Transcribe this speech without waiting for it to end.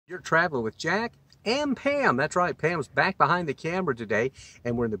You're traveling with Jack and Pam. That's right, Pam's back behind the camera today,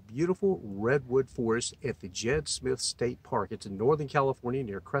 and we're in the beautiful redwood forest at the Jed Smith State Park. It's in Northern California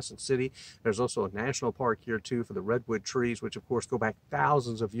near Crescent City. There's also a national park here too for the redwood trees, which of course go back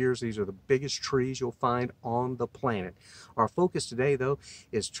thousands of years. These are the biggest trees you'll find on the planet. Our focus today though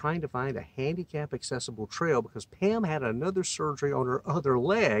is trying to find a handicap accessible trail because Pam had another surgery on her other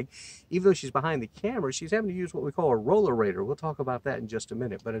leg. Even though she's behind the camera, she's having to use what we call a rollerator. We'll talk about that in just a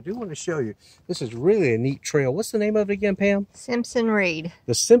minute, but I do want to show you, this is really a neat trail. What's the name of it again, Pam? Simpson Reed.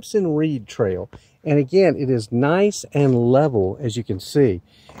 The Simpson Reed Trail. And again, it is nice and level, as you can see.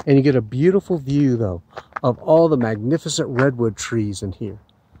 And you get a beautiful view, though, of all the magnificent redwood trees in here.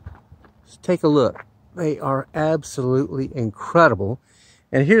 Just take a look. They are absolutely incredible.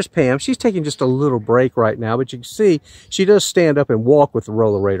 And here's Pam. She's taking just a little break right now, but you can see she does stand up and walk with the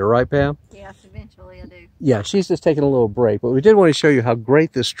rollerator, right, Pam? Yes, eventually I do. Yeah, she's just taking a little break. But we did want to show you how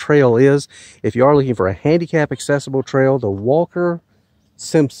great this trail is. If you are looking for a handicap accessible trail, the Walker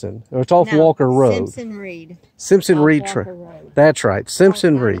Simpson, or it's off Walker Road. Simpson Reed. Simpson Reed Trail. That's right,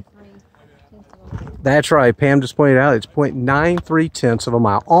 Simpson Reed. That's right, Pam just pointed out it's 0.93 of a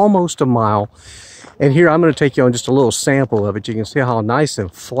mile, almost a mile. And here I'm going to take you on just a little sample of it. You can see how nice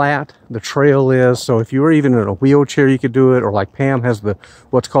and flat the trail is. So if you were even in a wheelchair, you could do it, or like Pam has the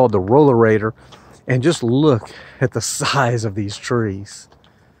what's called the rollerator. And just look at the size of these trees.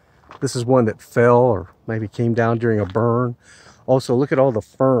 This is one that fell or maybe came down during a burn. Also, look at all the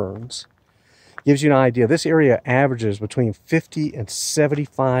ferns. Gives you an idea. This area averages between 50 and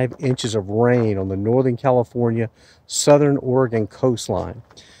 75 inches of rain on the Northern California, Southern Oregon coastline.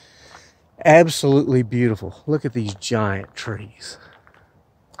 Absolutely beautiful. Look at these giant trees.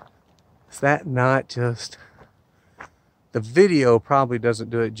 Is that not just... The video probably doesn't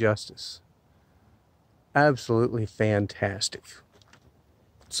do it justice. Absolutely fantastic.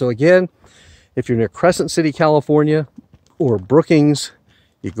 So again, if you're near Crescent City, California, or Brookings,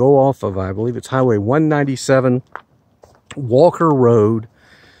 you go off of, I believe it's Highway 197, Walker Road,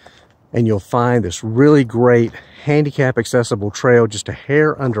 and you'll find this really great handicap accessible trail, just a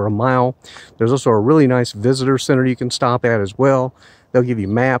hair under a mile. There's also a really nice visitor center you can stop at as well. They'll give you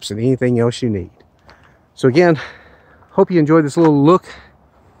maps and anything else you need. So again, hope you enjoyed this little look.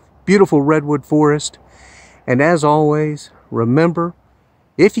 Beautiful redwood forest. And as always, remember,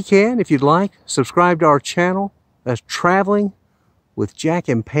 if you can, if you'd like, subscribe to our channel. That's Traveling with Jack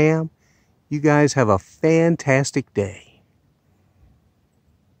and Pam. You guys have a fantastic day.